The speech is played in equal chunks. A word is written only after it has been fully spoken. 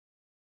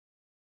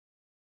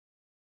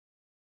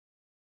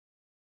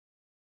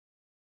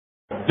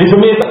The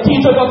Jamaica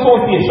Teachers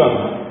Association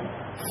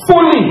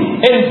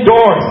fully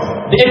endorsed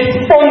the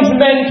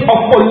expungement of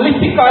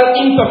political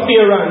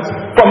interference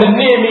from the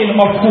naming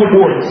of school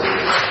boards.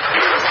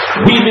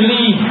 We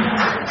believe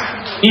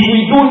if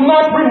we do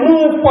not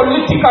remove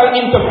political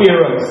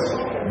interference,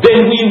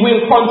 then we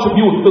will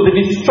contribute to the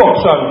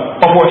destruction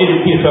of our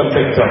education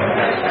sector.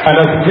 And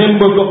as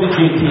members of the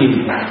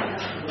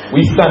JTA,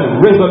 we stand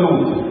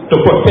resolute to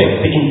protect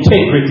the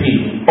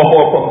integrity of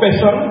our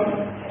profession,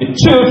 the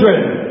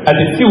children, and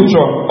the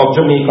future of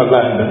Jamaica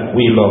land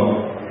we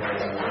love.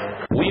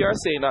 We are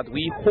saying that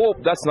we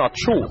hope that's not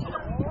true.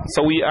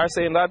 So we are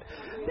saying that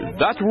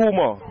that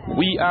rumor,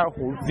 we are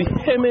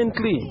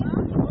vehemently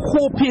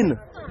hoping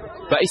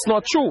that it's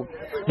not true.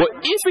 But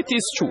if it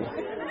is true,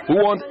 we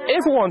want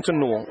everyone to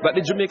know that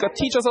the Jamaica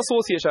Teachers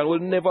Association will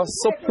never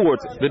support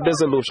the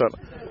dissolution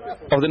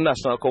of the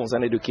National Council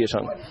on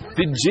Education.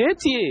 The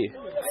JTA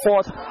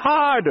fought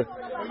hard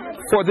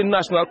for the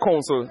National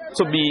Council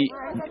to be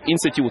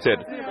instituted,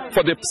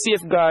 for the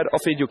safeguard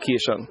of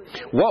education.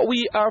 What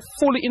we are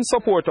fully in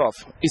support of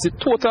is the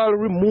total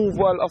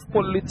removal of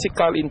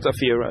political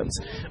interference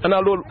and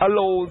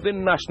allow the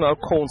National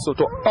Council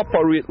to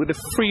operate with the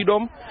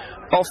freedom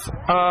of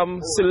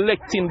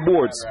selecting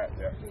boards,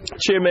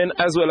 chairmen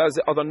as well as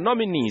the other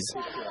nominees,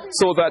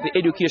 so that the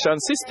education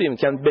system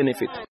can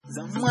benefit.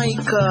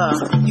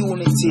 Xaymaca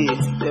unity,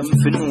 them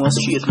for no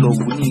straight love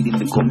we need in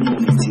the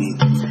community.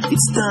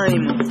 It's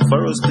time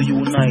for us to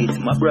unite,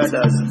 my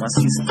brothers, my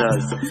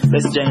sisters.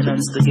 Let's join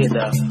hands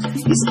together.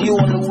 It's the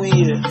only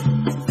way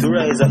to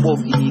rise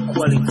above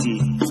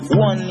inequality.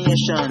 One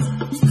nation,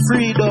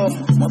 freedom,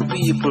 my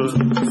people,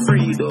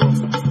 freedom.